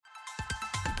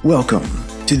Welcome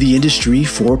to the Industry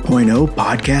 4.0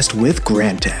 podcast with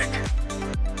Grantek.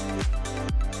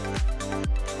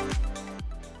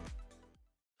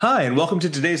 Hi, and welcome to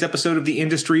today's episode of the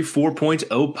Industry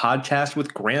 4.0 podcast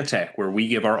with Grantek, where we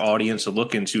give our audience a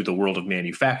look into the world of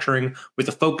manufacturing with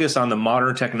a focus on the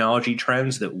modern technology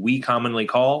trends that we commonly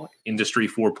call Industry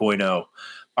 4.0.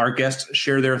 Our guests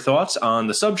share their thoughts on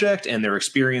the subject and their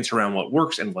experience around what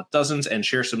works and what doesn't, and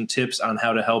share some tips on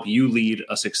how to help you lead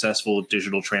a successful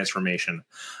digital transformation.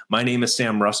 My name is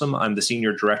Sam Russum. I'm the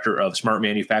Senior Director of Smart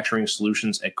Manufacturing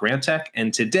Solutions at Grantek,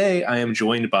 and today I am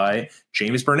joined by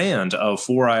James Burnand of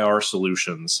 4IR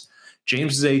Solutions.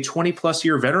 James is a 20-plus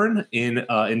year veteran in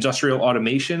industrial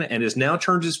automation and has now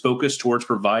turned his focus towards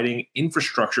providing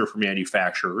infrastructure for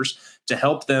manufacturers to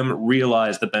help them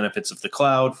realize the benefits of the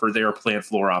cloud for their plant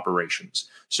floor operations.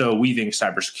 So weaving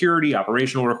cybersecurity,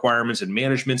 operational requirements, and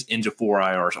management into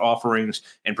 4IR's offerings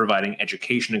and providing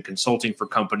education and consulting for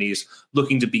companies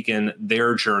looking to begin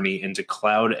their journey into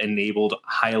cloud-enabled,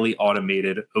 highly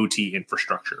automated OT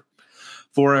infrastructure.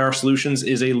 4IR Solutions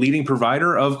is a leading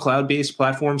provider of cloud-based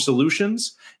platform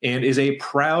solutions and is a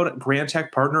proud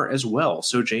Grantek partner as well.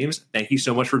 So, James, thank you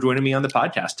so much for joining me on the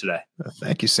podcast today.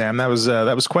 Thank you, Sam. That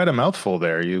was quite a mouthful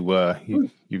there. You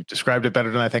described it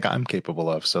better than I think I'm capable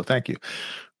of. So, thank you.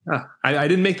 I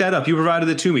didn't make that up. You provided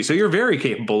it to me, so you're very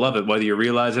capable of it, whether you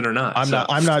realize it or not.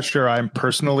 I'm not sure I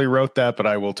personally wrote that, but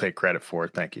I will take credit for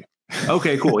it. Thank you.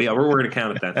 Okay, cool. Yeah, we're going to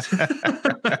count it then.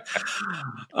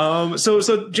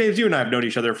 So James, you and I have known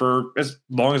each other for as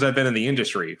long as I've been in the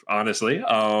industry, honestly.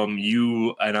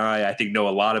 You and I think, know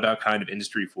a lot about kind of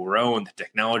Industry 4.0 and the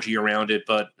technology around it.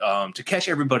 But to catch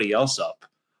everybody else up,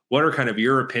 what are kind of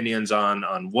your opinions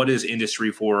on what is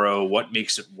Industry 4.0, what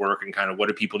makes it work, and kind of what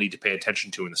do people need to pay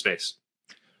attention to in the space?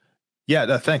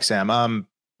 Yeah, thanks, Sam.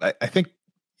 I think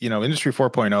Industry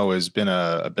 4.0 has been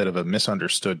a bit of a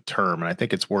misunderstood term, and I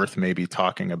think it's worth maybe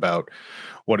talking about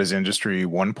what is Industry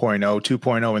 1.0,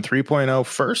 2.0, and 3.0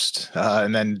 first,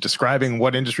 and then describing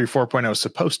what Industry 4.0 is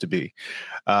supposed to be.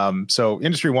 So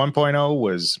Industry 1.0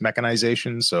 was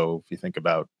mechanization. So if you think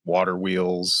about water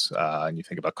wheels and you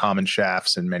think about common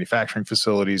shafts and manufacturing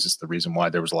facilities, it's the reason why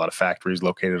there was a lot of factories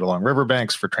located along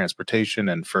riverbanks for transportation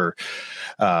and for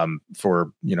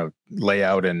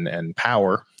layout and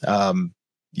power.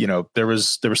 There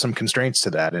was some constraints to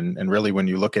that. And really, when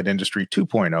you look at Industry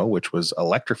 2.0, which was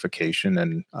electrification,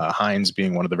 and Heinz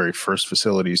being one of the very first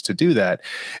facilities to do that,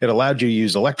 it allowed you to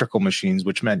use electrical machines,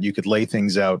 which meant you could lay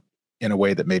things out in a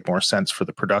way that made more sense for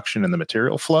the production and the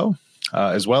material flow,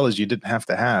 as well as you didn't have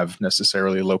to have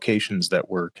necessarily locations that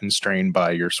were constrained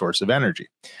by your source of energy.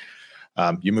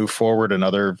 You move forward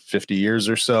another 50 years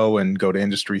or so and go to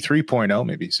Industry 3.0,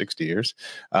 maybe 60 years,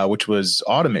 which was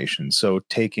automation. So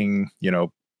taking,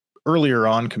 earlier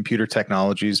on computer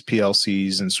technologies,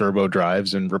 PLCs and servo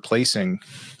drives, and replacing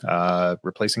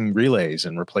relays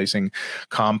and replacing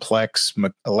complex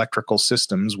electrical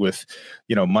systems with,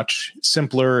 much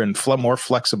simpler and more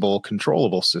flexible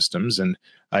controllable systems. And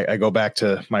I go back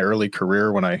to my early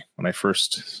career when I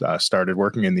first started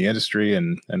working in the industry,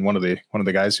 and one of the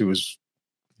guys who was,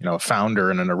 a founder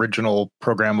and an original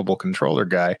programmable controller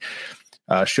guy,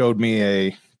 showed me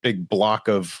a big block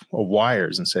of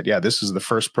wires and said, yeah, this is the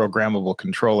first programmable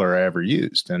controller I ever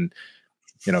used. And,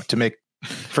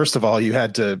 first of all, you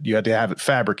had to have it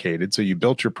fabricated. So you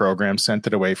built your program, sent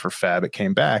it away for fab, it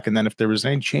came back. And then if there was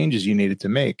any changes you needed to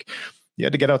make, you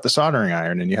had to get out the soldering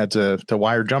iron and you had to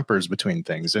wire jumpers between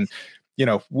things. And,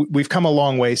 we've come a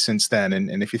long way since then.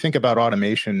 And if you think about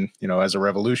automation, as a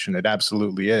revolution, it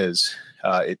absolutely is.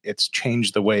 It's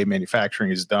changed the way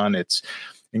manufacturing is done. It's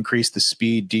increased the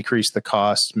speed, decreased the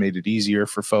cost, made it easier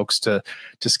for folks to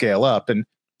scale up. And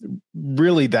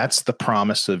really, that's the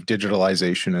promise of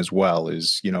digitalization as well,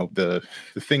 is, the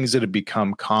things that have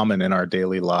become common in our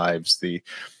daily lives, the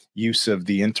use of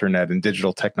the internet and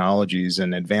digital technologies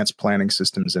and advanced planning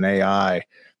systems and AI.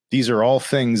 These are all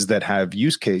things that have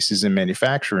use cases in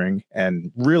manufacturing.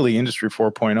 And really, Industry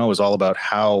 4.0 is all about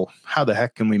how the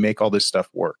heck can we make all this stuff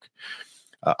work?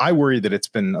 I worry that it's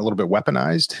been a little bit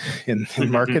weaponized in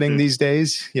marketing these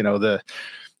days. Are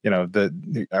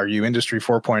you Industry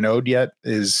 4.0 yet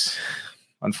is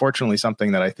unfortunately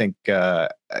something that I think,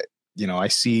 I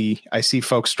see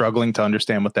folks struggling to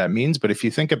understand what that means. But if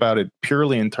you think about it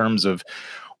purely in terms of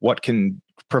what can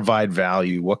provide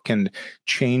value, what can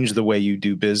change the way you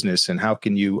do business, and how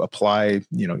can you apply,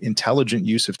 intelligent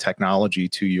use of technology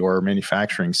to your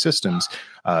manufacturing systems,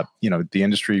 the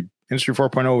Industry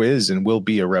 4.0 is and will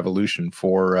be a revolution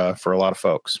for a lot of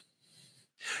folks.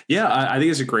 Yeah, I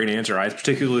think it's a great answer. I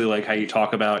particularly like how you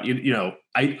talk about,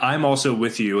 I'm also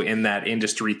with you in that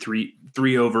industry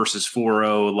 3.0 versus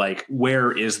 4.0. Like,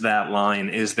 where is that line?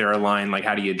 Is there a line? Like,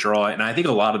 how do you draw it? And I think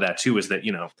a lot of that too is that,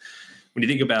 when you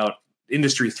think about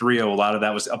industry 3.0, a lot of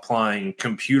that was applying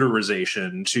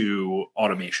computerization to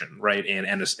automation, right?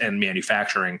 And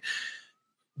manufacturing.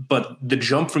 But the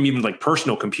jump from even like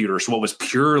personal computers, what was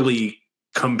purely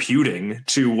computing,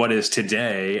 to what is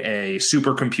today a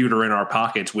supercomputer in our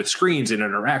pockets with screens and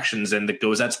interactions, and that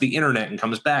goes that's the internet and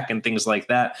comes back and things like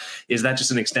that. Is that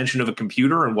just an extension of a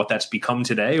computer and what that's become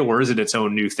today, or is it its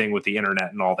own new thing with the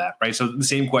internet and all that, right? So the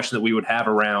same question that we would have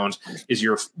around is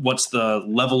what's the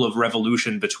level of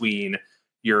revolution between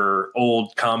your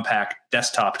old compact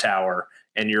desktop tower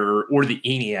and or the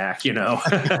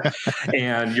ENIAC,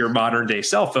 and your modern day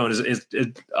cell phone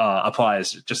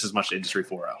applies just as much to Industry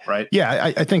 4.0, right?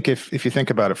 Yeah, I think if you think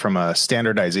about it from a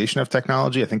standardization of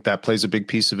technology, I think that plays a big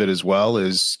piece of it as well.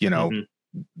 Is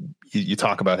you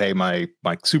talk about, hey, my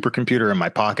supercomputer in my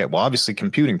pocket. Well, obviously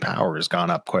computing power has gone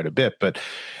up quite a bit, but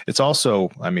it's also,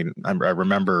 I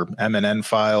remember MNN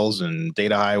files and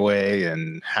data highway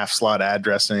and half slot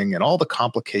addressing and all the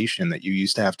complication that you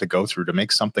used to have to go through to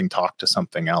make something talk to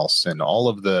something else, and all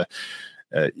of the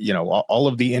all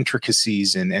of the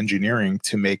intricacies in engineering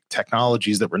to make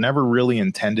technologies that were never really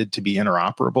intended to be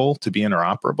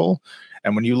interoperable.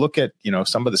 And when you look at,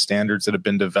 some of the standards that have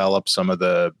been developed, some of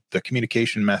the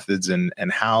communication methods and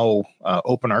how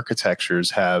open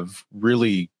architectures have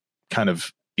really kind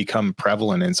of become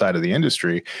prevalent inside of the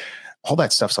industry, all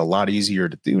that stuff's a lot easier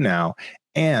to do now.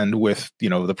 And with,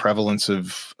 the prevalence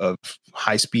of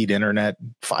high-speed internet,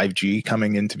 5G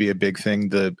coming in to be a big thing,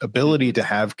 the ability to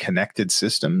have connected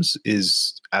systems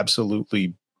is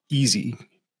absolutely easy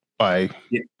by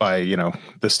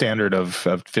the standard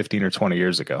of 15 or 20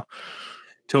 years ago.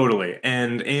 Totally.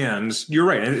 And you're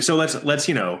right. And so let's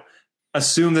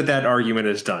assume that argument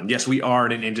is done. Yes, we are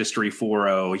in an industry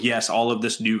 4.0. Yes, all of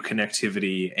this new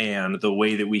connectivity and the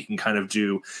way that we can kind of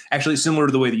do, actually similar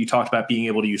to the way that you talked about being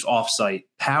able to use offsite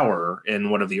power in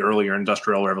one of the earlier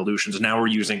industrial revolutions. Now we're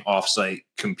using offsite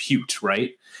compute,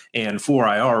 right? And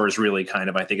 4IR is really kind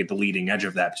of, I think, at the leading edge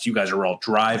of that, because you guys are all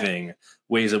driving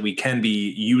ways that we can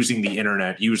be using the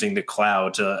internet, using the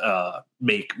cloud to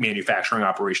make manufacturing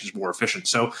operations more efficient.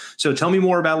 So tell me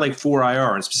more about like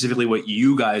 4IR and specifically what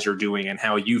you guys are doing and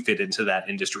how you fit into that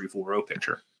industry 4.0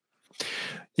 picture.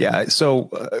 Yeah. So,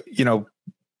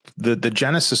 the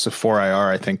genesis of 4IR,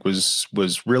 I think, was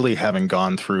really having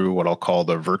gone through what I'll call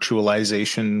the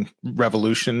virtualization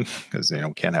revolution, because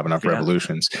we can't have enough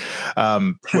revolutions.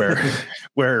 Where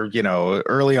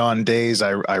early on days,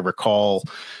 I recall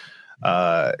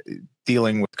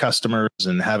dealing with customers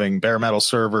and having bare metal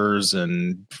servers,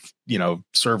 and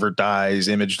server dies,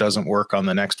 image doesn't work on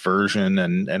the next version,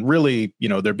 and really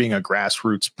there being a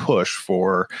grassroots push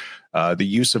for the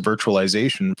use of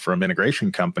virtualization from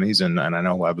integration companies, and I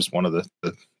know I was one of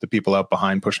the people out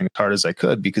behind pushing as hard as I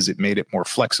could, because it made it more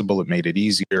flexible, it made it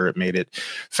easier, it made it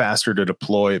faster to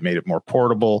deploy, it made it more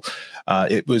portable.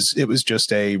 It was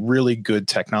just a really good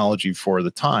technology for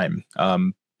the time.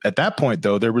 At that point,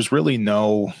 though, there was really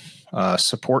no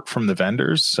support from the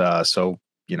vendors. So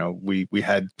we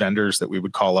had vendors that we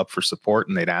would call up for support,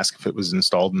 and they'd ask if it was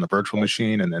installed in the virtual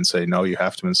machine, and then say, no, you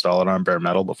have to install it on bare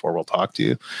metal before we'll talk to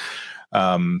you.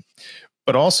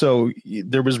 But also,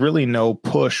 there was really no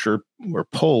push or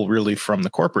pull really from the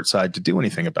corporate side to do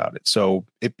anything about it. So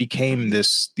it became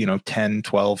this 10,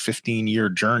 12, 15-year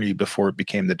journey before it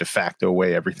became the de facto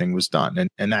way everything was done.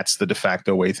 And that's the de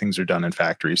facto way things are done in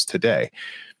factories today.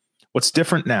 What's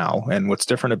different now, and what's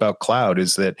different about cloud,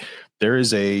 is that there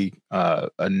is a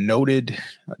noted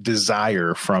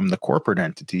desire from the corporate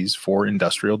entities for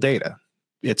industrial data.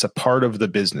 It's a part of the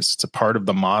business. It's a part of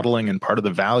the modeling and part of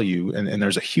the value. And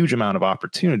there's a huge amount of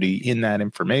opportunity in that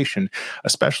information,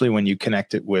 especially when you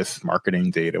connect it with marketing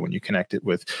data, when you connect it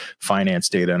with finance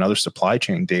data and other supply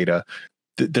chain data.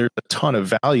 There's a ton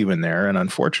of value in there. And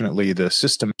unfortunately, the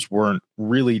systems weren't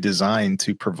really designed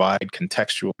to provide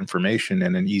contextual information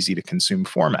in an easy to consume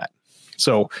format.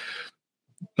 So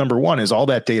number one is all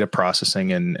that data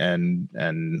processing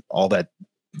and all that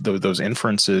those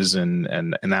inferences and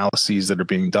analyses that are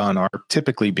being done are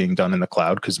typically being done in the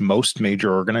cloud, because most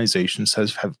major organizations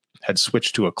had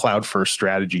switched to a cloud first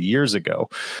strategy years ago.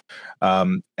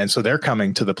 And so they're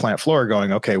coming to the plant floor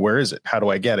going, okay, where is it? How do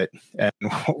I get it? And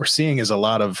what we're seeing is a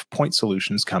lot of point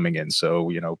solutions coming in. So,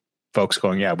 folks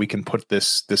going, yeah, we can put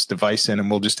this device in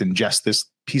and we'll just ingest this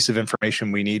piece of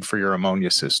information we need for your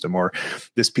ammonia system, or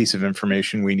this piece of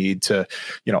information we need to,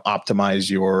 optimize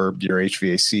your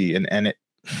HVAC. And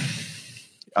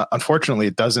unfortunately,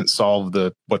 it doesn't solve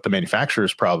what the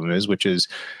manufacturer's problem is, which is,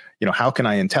 how can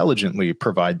I intelligently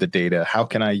provide the data? How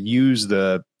can I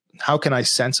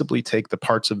sensibly take the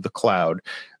parts of the cloud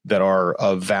that are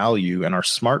of value and are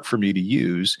smart for me to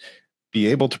use, be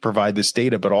able to provide this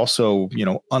data, but also,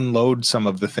 unload some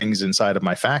of the things inside of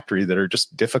my factory that are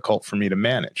just difficult for me to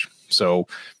manage. So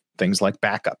things like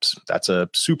backups, that's a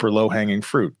super low hanging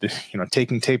fruit.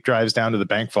 Taking tape drives down to the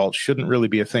bank vault shouldn't really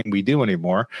be a thing we do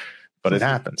anymore, but it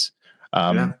happens.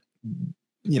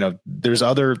 There's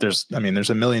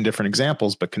a million different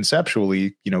examples, but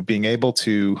conceptually, being able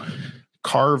to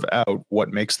carve out what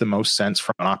makes the most sense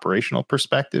from an operational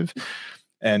perspective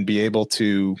and be able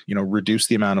to, reduce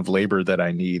the amount of labor that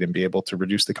I need and be able to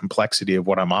reduce the complexity of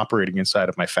what I'm operating inside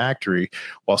of my factory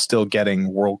while still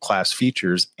getting world-class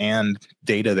features and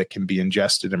data that can be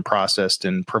ingested and processed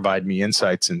and provide me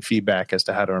insights and feedback as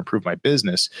to how to improve my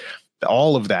business.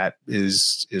 All of that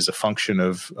is a function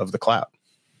of the cloud.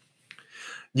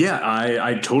 Yeah,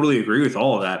 I totally agree with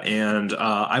all of that. And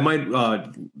I might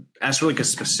ask for like a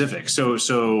specific.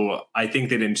 So I think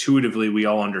that intuitively we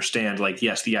all understand, like,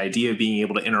 yes, the idea of being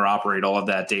able to interoperate all of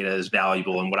that data is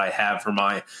valuable. And what I have for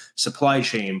my supply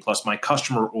chain, plus my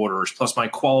customer orders, plus my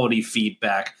quality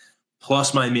feedback,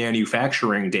 plus my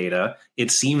manufacturing data,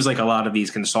 it seems like a lot of these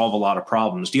can solve a lot of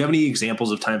problems. Do you have any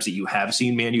examples of times that you have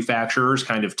seen manufacturers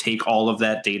kind of take all of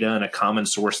that data in a common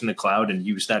source in the cloud and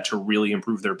use that to really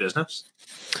improve their business?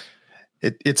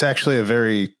 It's actually a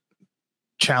very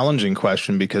challenging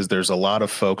question because there's a lot of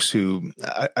folks who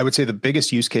I would say the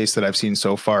biggest use case that I've seen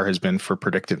so far has been for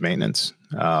predictive maintenance.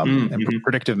 And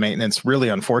predictive maintenance really,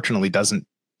 unfortunately, doesn't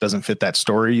fit that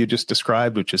story you just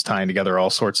described, which is tying together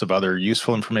all sorts of other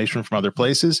useful information from other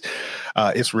places.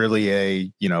 It's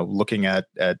really looking at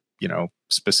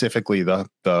specifically the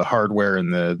hardware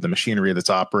and the machinery that's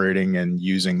operating and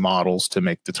using models to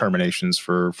make determinations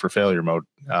for failure mode.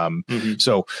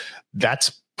 So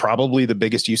that's probably the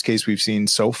biggest use case we've seen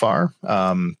so far.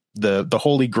 The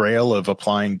holy grail of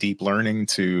applying deep learning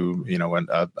to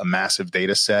a massive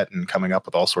data set and coming up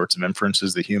with all sorts of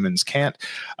inferences that humans can't.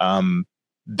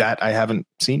 That I haven't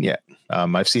seen yet.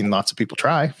 I've seen lots of people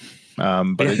try,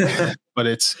 but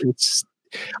it's.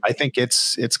 I think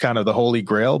it's kind of the holy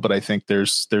grail, but I think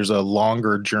there's a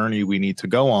longer journey we need to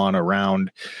go on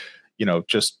around,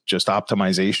 just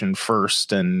optimization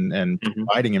first and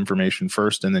providing information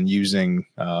first, and then using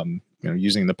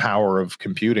the power of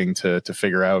computing to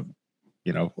figure out,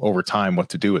 over time what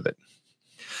to do with it.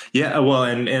 Yeah, well,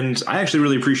 and I actually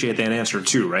really appreciate that answer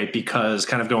too, right? Because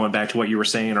kind of going back to what you were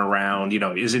saying around,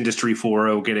 is Industry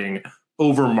 4.0 getting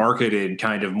over marketed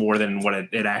kind of more than what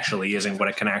it actually is and what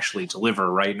it can actually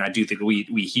deliver, right? And I do think we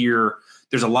hear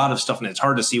there's a lot of stuff, and it's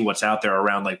hard to see what's out there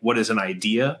around like what is an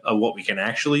idea of what we can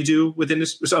actually do with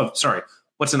industry. So sorry,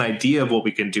 what's an idea of what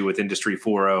we can do with Industry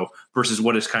 4.0 versus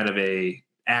what is kind of a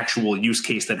actual use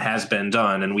case that has been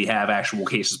done, and we have actual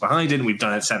cases behind it, and we've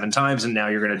done it 7 times, and now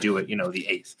you're going to do it, the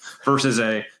 8th, versus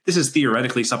this is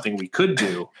theoretically something we could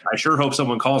do. I sure hope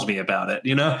someone calls me about it,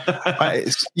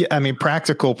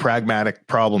 practical, pragmatic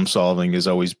problem solving has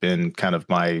always been kind of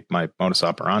my modus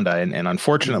operandi, and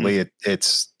unfortunately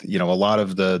it's a lot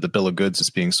of the bill of goods that's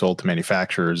being sold to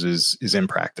manufacturers is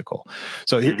impractical.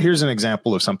 So here's an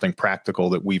example of something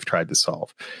practical that we've tried to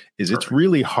solve. It's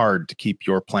really hard to keep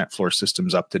your plant floor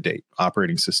systems up to date,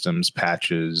 operating systems,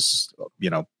 patches,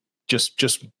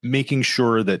 just making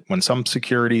sure that when some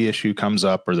security issue comes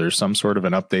up or there's some sort of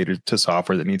an update to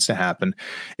software that needs to happen,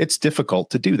 it's difficult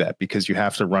to do that because you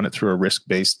have to run it through a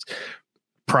risk-based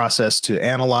process to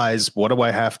analyze what do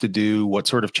I have to do, what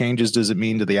sort of changes does it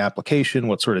mean to the application,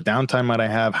 what sort of downtime might I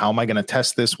have, how am I going to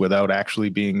test this without actually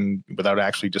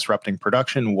disrupting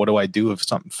production, what do I do if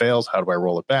something fails, how do I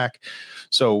roll it back?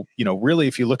 So, really,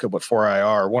 if you look at what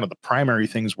 4IR, one of the primary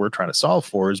things we're trying to solve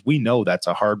for is we know that's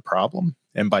a hard problem.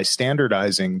 And by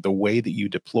standardizing the way that you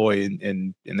deploy,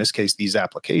 in this case, these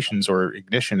applications, or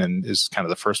Ignition and is kind of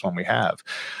the first one we have,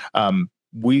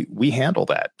 we handle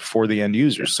that for the end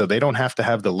users. So they don't have to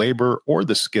have the labor or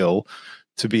the skill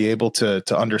to be able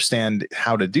to understand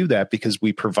how to do that because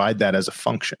we provide that as a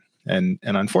function. And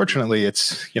unfortunately,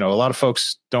 it's, a lot of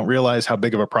folks don't realize how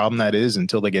big of a problem that is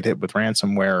until they get hit with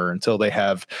ransomware or until they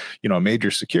have, a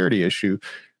major security issue.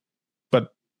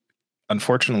 But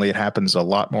unfortunately, it happens a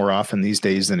lot more often these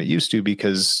days than it used to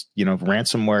because,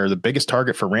 ransomware, the biggest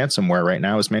target for ransomware right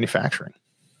now is manufacturing.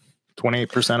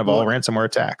 28% of all ransomware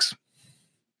attacks.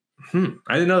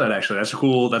 I didn't know that, actually. That's a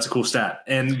cool stat.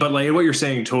 But like what you're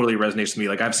saying totally resonates with me.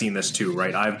 Like I've seen this too,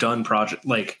 right? I've done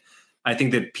I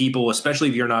think that people, especially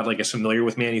if you're not like as familiar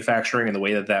with manufacturing and the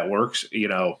way that works,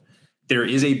 there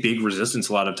is a big resistance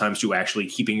a lot of times to actually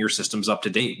keeping your systems up to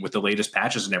date with the latest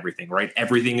patches and everything, right?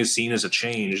 Everything is seen as a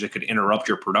change that could interrupt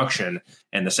your production.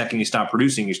 And the second you stop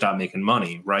producing, you stop making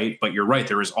money, right? But you're right.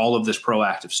 There is all of this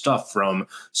proactive stuff from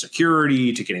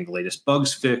security to getting the latest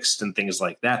bugs fixed and things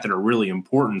like that that are really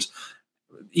important.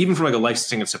 Even from like a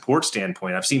licensing and support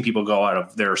standpoint, I've seen people go out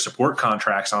of their support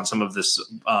contracts on some of this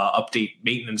update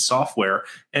maintenance software,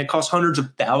 and it costs hundreds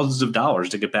of thousands of dollars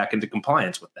to get back into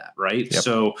compliance with that, right? Yep.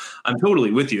 So I'm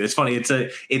totally with you. It's funny.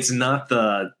 It's not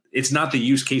the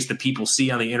use case that people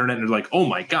see on the internet and they're like, oh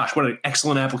my gosh, what an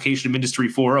excellent application of Industry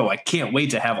 4.0. I can't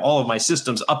wait to have all of my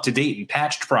systems up to date and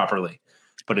patched properly.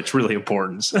 But it's really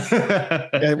important.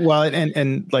 Well,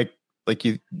 and like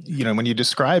you know, when you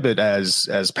describe it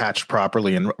as patched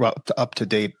properly and up to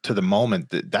date to the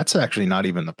moment, that's actually not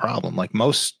even the problem. Like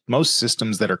most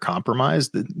systems that are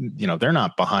compromised, you know, they're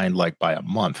not behind like by a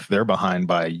month, they're behind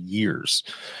by years.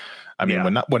 I mean,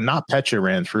 when NotPetya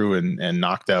ran through and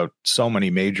knocked out so many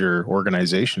major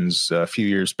organizations a few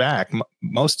years back,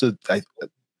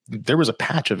 there was a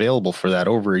patch available for that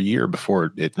over a year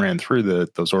before it ran through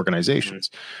those organizations.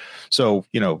 Mm-hmm. So,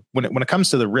 you know, when it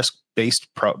comes to the risk-based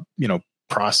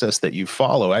process that you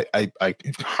follow, I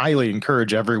highly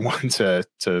encourage everyone to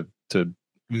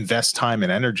invest time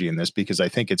and energy in this, because I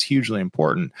think it's hugely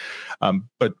important.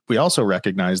 But we also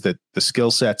recognize that the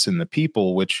skill sets and the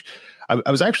people, which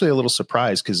I was actually a little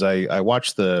surprised, because I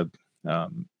watched the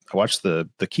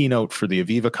keynote for the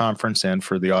Aviva conference and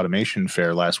for the automation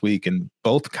fair last week, and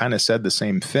both kind of said the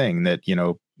same thing, that, you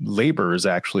know, labor is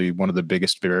actually one of the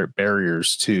biggest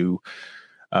barriers to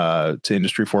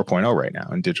Industry 4.0 right now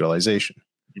in digitalization.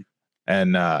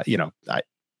 And you know,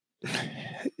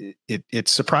 it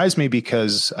surprised me,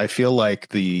 because I feel like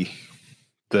the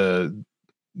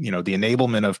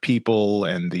enablement of people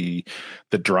and the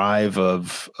drive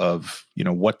of you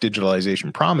know what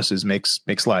digitalization promises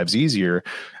makes lives easier.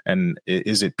 And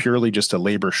is it purely just a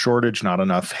labor shortage, not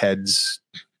enough heads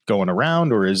going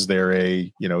around, or is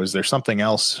there something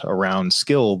else around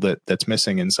skill that's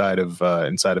missing inside of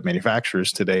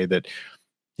manufacturers today that,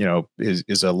 you know,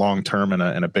 is a long-term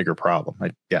and a bigger problem?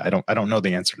 I don't know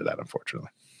the answer to that,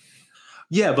 unfortunately.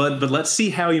 Yeah, but let's see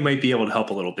how you might be able to help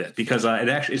a little bit, because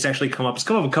it's actually come up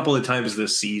a couple of times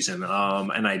this season,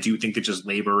 and I do think that just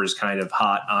labor is kind of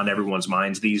hot on everyone's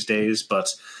minds these days.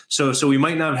 But so we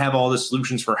might not have all the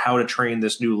solutions for how to train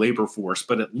this new labor force,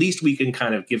 but at least we can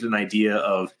kind of give an idea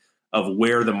of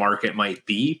where the market might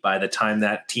be by the time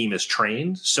that team is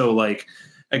trained. So like,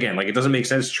 again, like it doesn't make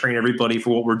sense to train everybody for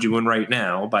what we're doing right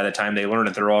now. By the time they learn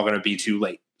it, they're all going to be too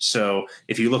late. So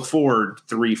if you look forward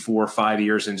 3, 4, 5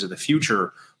 years into the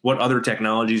future, what other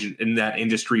technologies in that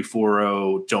Industry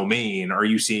 4.0 domain are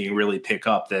you seeing really pick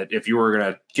up, that if you were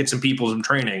going to get some people some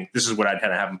training, this is what I'd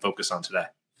kind of have them focus on today?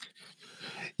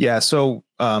 Yeah. So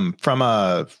from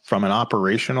an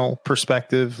operational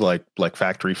perspective, like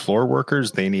factory floor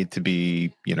workers, they need to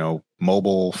be, you know,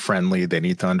 mobile friendly. They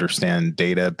need to understand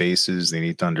databases. They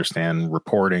need to understand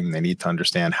reporting. They need to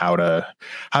understand how to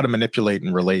manipulate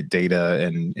and relate data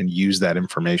and use that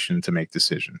information to make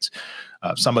decisions.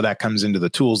 Some of that comes into the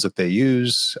tools that they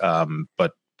use,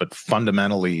 but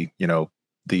fundamentally, you know,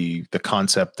 the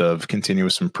concept of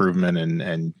continuous improvement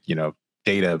and you know,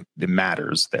 data, it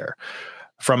matters there.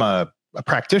 From a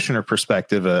practitioner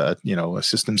perspective, you know, a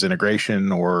systems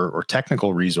integration or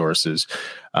technical resources,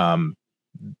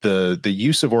 the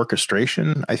use of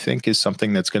orchestration, I think, is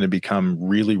something that's going to become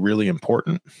really, really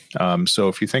important. So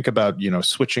if you think about, you know,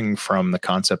 switching from the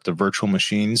concept of virtual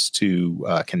machines to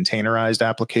containerized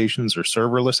applications or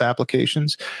serverless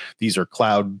applications, these are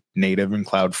cloud native and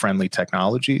cloud friendly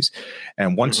technologies.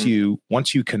 And once you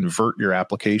convert your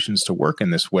applications to work in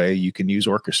this way, you can use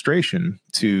orchestration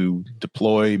to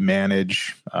deploy,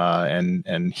 manage,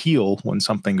 and heal when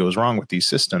something goes wrong with these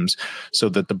systems, so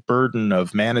that the burden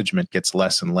of management gets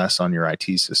less and less on your IT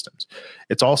systems.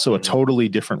 It's also a totally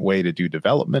different way to do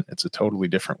development. It's a totally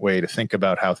different way to think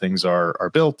about how things are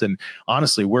built. And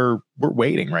honestly, we're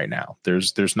waiting right now.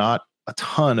 There's not a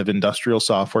ton of industrial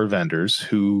software vendors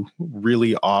who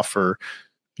really offer,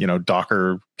 you know,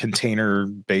 Docker container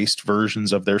based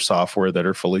versions of their software that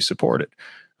are fully supported.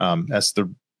 That's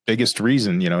the biggest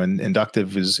reason, you know, and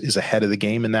Inductive is ahead of the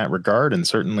game in that regard. And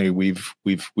certainly we've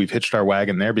hitched our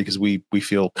wagon there, because we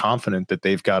feel confident that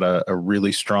they've got a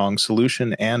really strong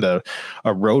solution and a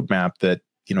roadmap that,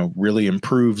 you know, really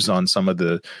improves on some of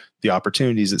the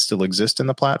opportunities that still exist in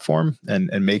the platform and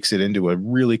makes it into a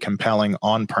really compelling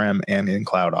on-prem and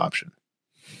in-cloud option.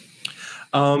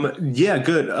 Yeah,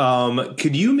 good.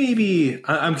 Could you maybe,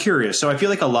 I'm curious. So I feel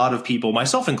like a lot of people,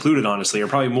 myself included, honestly, are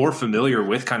probably more familiar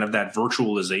with kind of that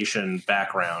virtualization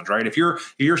background, right? If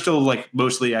you're still like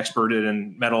mostly experted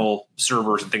in metal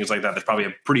servers and things like that, there's probably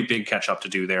a pretty big catch up to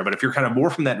do there. But if you're kind of more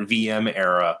from that VM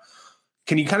era,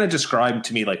 can you kind of describe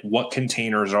to me like what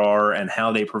containers are and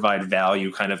how they provide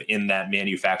value kind of in that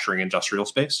manufacturing industrial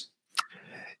space?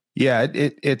 Yeah,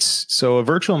 it's so a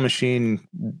virtual machine,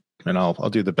 and I'll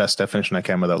do the best definition I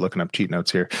can without looking up cheat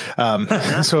notes here.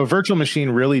 So a virtual machine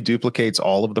really duplicates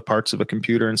all of the parts of a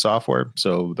computer and software.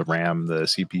 So the RAM, the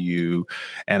CPU,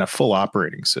 and a full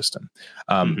operating system.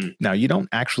 Now, you don't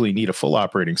actually need a full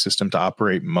operating system to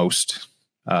operate most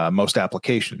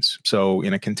applications. So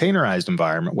in a containerized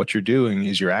environment, what you're doing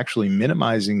is you're actually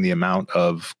minimizing the amount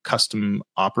of custom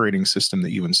operating system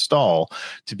that you install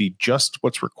to be just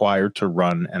what's required to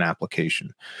run an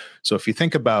application. So if you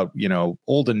think about,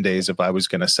 olden days, if I was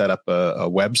going to set up a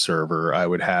web server, I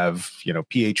would have,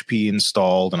 PHP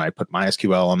installed and I put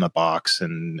MySQL on the box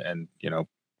and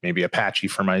maybe Apache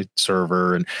for my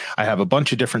server. And I have a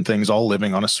bunch of different things all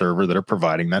living on a server that are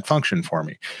providing that function for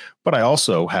me. But I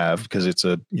also have, because it's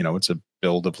a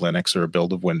build of Linux or a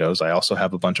build of Windows, I also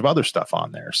have a bunch of other stuff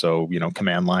on there. So,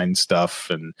 command line stuff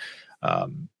and,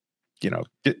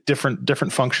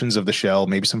 different functions of the shell,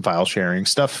 maybe some file sharing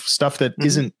stuff that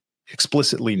isn't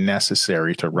explicitly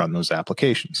necessary to run those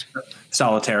applications.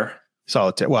 Solitaire.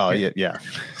 Well, yeah.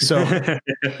 So,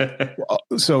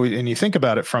 and you think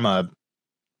about it from a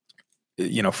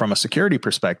security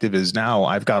perspective, is now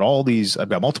I've got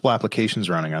multiple applications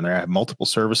running on there. I have multiple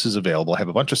services available. I have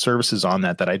a bunch of services on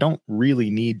that I don't really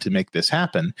need to make this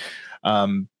happen.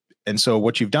 And so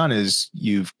what you've done is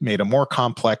you've made a more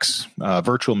complex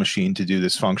virtual machine to do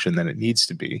this function than it needs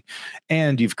to be.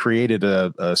 And you've created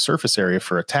a surface area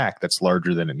for attack that's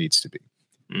larger than it needs to be.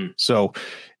 So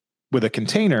with a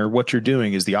container, what you're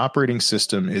doing is the operating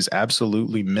system is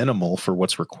absolutely minimal for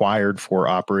what's required for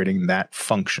operating that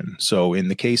function. So in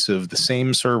the case of the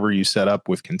same server you set up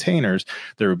with containers,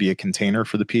 there would be a container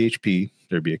for the PHP,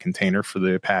 there'd be a container for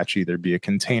the Apache, there'd be a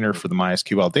container for the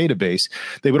MySQL database.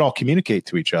 They would all communicate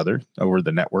to each other over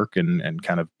the network and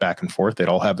kind of back and forth. They'd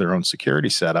all have their own security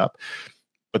set up,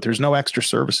 but there's no extra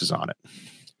services on it.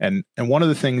 And one of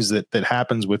the things that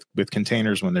happens with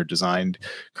containers when they're designed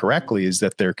correctly is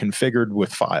that they're configured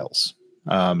with files,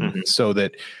 so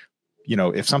that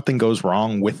if something goes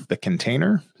wrong with the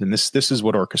container, and this is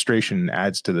what orchestration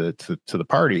adds to the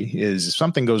party, is if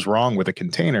something goes wrong with a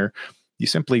container, you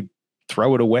simply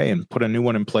throw it away and put a new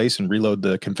one in place and reload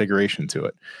the configuration to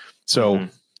it. So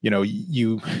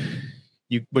you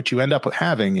what you end up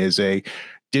having is a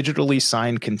digitally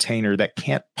signed container that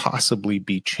can't possibly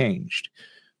be changed.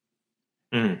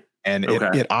 And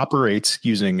it operates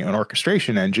using an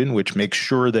orchestration engine, which makes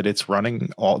sure that it's running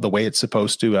all the way it's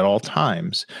supposed to at all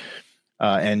times.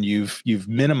 And you've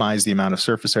minimized the amount of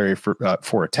surface area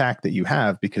for attack that you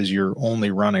have, because you're only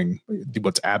running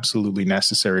what's absolutely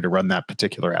necessary to run that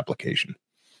particular application.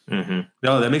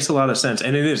 No, that makes a lot of sense.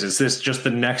 And is this just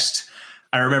the next?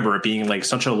 I remember it being like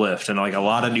such a lift and like a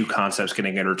lot of new concepts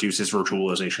getting introduced as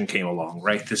virtualization came along,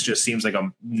 right? This just seems like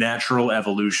a natural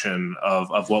evolution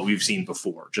of what we've seen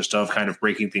before, just of kind of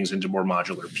breaking things into more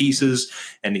modular pieces.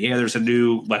 And yeah, there's a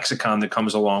new lexicon that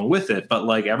comes along with it. But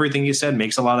like everything you said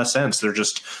makes a lot of sense. They're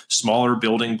just smaller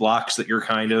building blocks that you're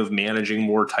kind of managing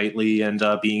more tightly and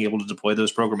being able to deploy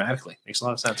those programmatically. Makes a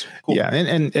lot of sense. Cool. Yeah.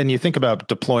 And you think about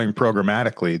deploying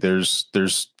programmatically,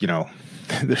 there's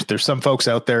some folks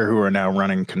out there who are now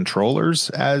running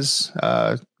controllers as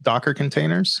Docker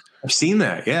containers. I've seen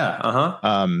that.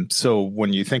 Yeah. So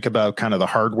when you think about kind of the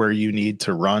hardware you need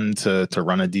to run a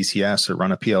DCS or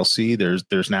run a PLC,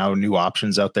 there's now new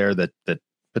options out there that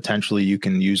potentially you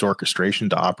can use orchestration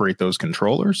to operate those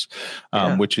controllers,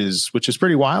 which is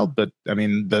pretty wild. But I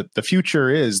mean, the future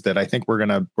is that I think we're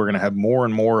gonna have more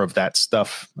and more of that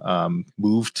stuff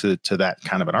move to that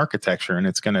kind of an architecture, and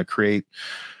it's going to create.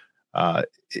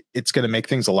 It's going to make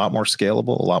things a lot more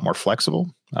scalable, a lot more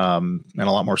flexible, and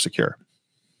a lot more secure.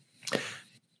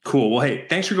 Cool. Well, hey,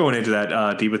 thanks for going into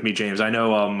that deep with me, James. I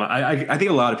know I think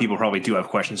a lot of people probably do have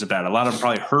questions about it. A lot of them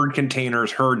probably heard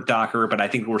containers, heard Docker, but I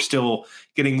think we're still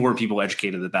getting more people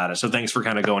educated about it. So thanks for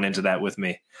kind of going into that with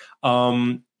me.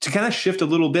 To kind of shift a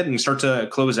little bit and start to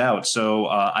close out. So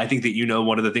I think that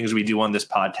one of the things we do on this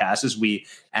podcast is we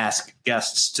ask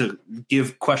guests to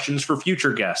give questions for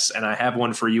future guests. And I have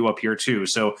one for you up here too.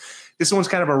 So this one's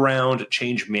kind of around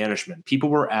change management. People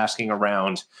were asking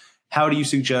around how do you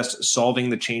suggest solving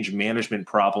the change management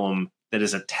problem that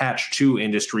is attached to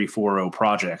Industry 4.0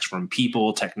 projects, from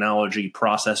people, technology,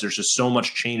 process? There's just so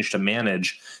much change to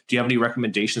manage. Do you have any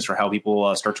recommendations for how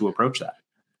people start to approach that?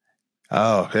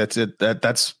 Oh, that's it.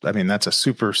 That's a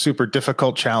super, super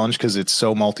difficult challenge because it's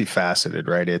so multifaceted,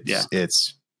 right?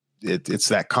 It's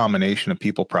that combination of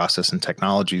people, process, and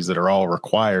technologies that are all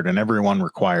required, and everyone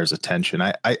requires attention.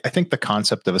 I think the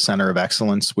concept of a center of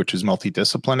excellence, which is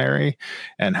multidisciplinary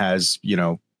and has,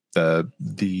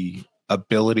 the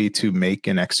ability to make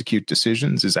and execute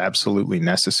decisions, is absolutely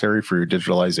necessary for your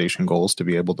digitalization goals to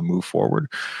be able to move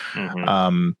forward.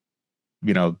 Mm-hmm.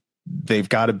 They've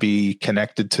got to be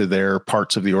connected to their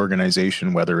parts of the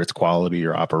organization, whether it's quality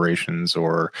or operations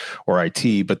or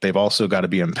IT, but they've also got to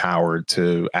be empowered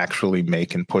to actually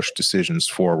make and push decisions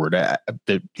forward.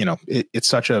 It's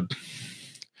such a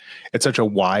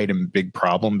wide and big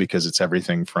problem because it's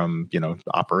everything from,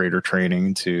 operator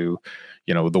training to,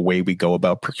 the way we go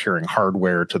about procuring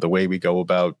hardware to the way we go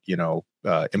about,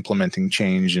 implementing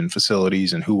change in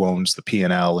facilities and who owns the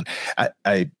P&L.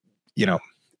 And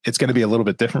it's going to be a little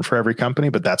bit different for every company,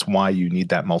 but that's why you need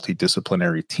that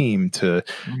multidisciplinary team to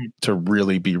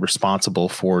really be responsible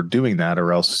for doing that,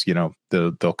 or else,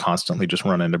 they'll constantly just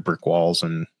run into brick walls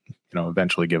and,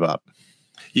 eventually give up.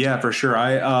 Yeah, for sure.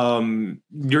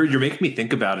 You're making me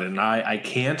think about it, and I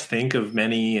can't think of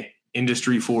many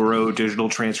Industry 4.0 digital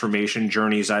transformation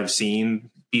journeys I've seen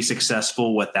be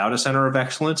successful without a center of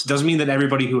excellence. It doesn't mean that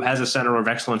everybody who has a center of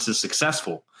excellence is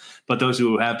successful, but those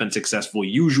who have been successful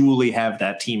usually have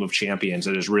that team of champions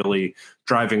that is really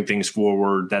driving things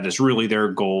forward. That is really their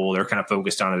goal. They're kind of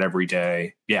focused on it every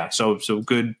day. Yeah. So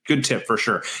good tip for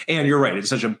sure. And you're right. It's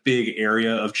such a big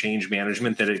area of change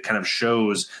management that it kind of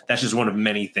shows that's just one of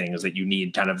many things that you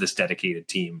need kind of this dedicated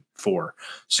team for.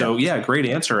 So yeah, great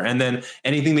answer. And then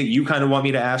anything that you kind of want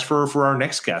me to ask for our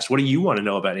next guest, what do you want to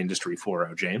know about Industry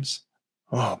 4.0, James?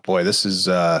 Oh boy, this is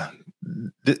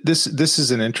this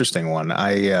is an interesting one.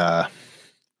 I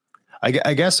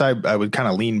guess I would kind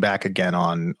of lean back again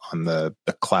on the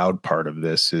cloud part of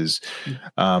this is,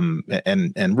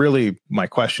 and really my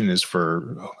question is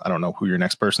for, I don't know who your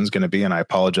next person is going to be, and I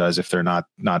apologize if they're not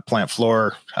plant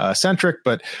floor centric,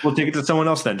 but we'll take it to someone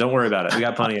else then. Don't worry about it. We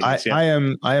got plenty of this. Yeah.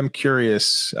 I am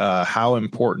curious how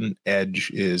important edge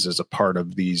is as a part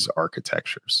of these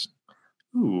architectures.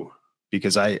 Ooh.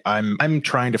 Because I'm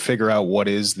trying to figure out what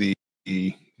is the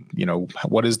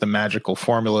magical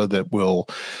formula that will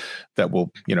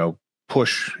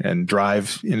push and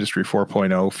drive Industry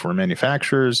 4.0 for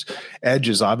manufacturers. Edge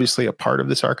is obviously a part of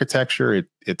this architecture.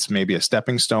 It's maybe a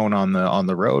stepping stone on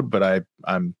the road, but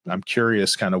I'm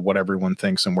curious kind of what everyone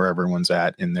thinks and where everyone's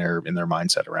at in their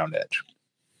mindset around edge.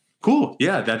 Cool.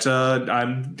 Yeah, that's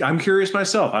I'm curious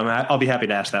myself. I'll be happy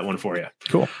to ask that one for you.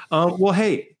 Cool. Well,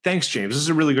 hey, thanks, James. This is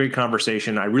a really great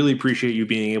conversation. I really appreciate you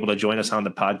being able to join us on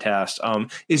the podcast.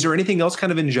 Is there anything else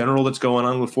kind of in general that's going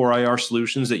on with 4IR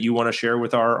Solutions that you want to share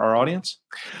with our audience?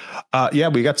 Yeah,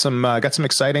 we got some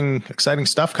exciting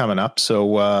stuff coming up.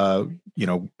 So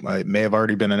it may have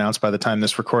already been announced by the time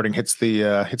this recording hits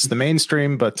the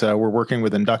mainstream, but we're working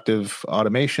with Inductive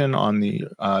Automation on the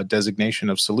designation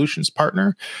of solutions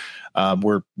partner.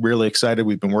 We're really excited.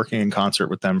 We've been working in concert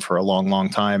with them for a long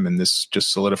time, and this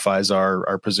just solidifies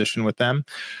our position with them.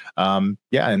 And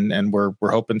we're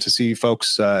hoping to see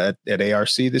folks at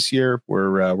ARC this year.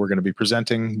 We're going to be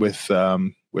presenting with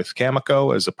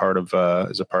Cameco as a part of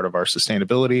our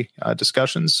sustainability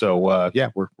discussions. So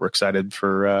we're excited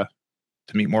to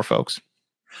meet more folks.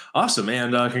 Awesome.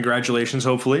 And congratulations,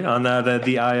 hopefully, on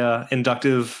the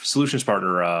Inductive Solutions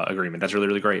Partner agreement. That's really,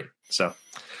 really great. So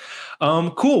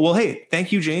cool. Well, hey,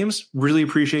 thank you, James. Really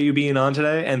appreciate you being on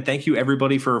today. And thank you,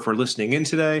 everybody, for listening in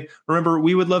today. Remember,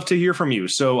 we would love to hear from you.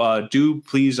 So do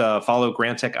please follow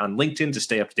Grantek on LinkedIn to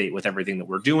stay up to date with everything that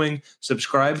we're doing.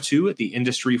 Subscribe to the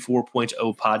Industry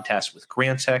 4.0 podcast with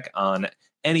Grantek on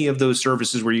any of those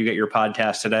services where you get your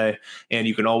podcast today. And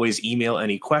you can always email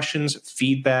any questions,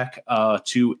 feedback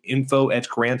to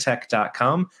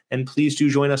info@grantek.com. And please do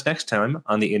join us next time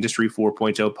on the Industry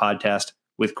 4.0 podcast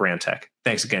with Grantek.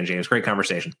 Thanks again, James. Great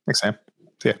conversation. Thanks, Sam.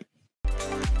 See ya.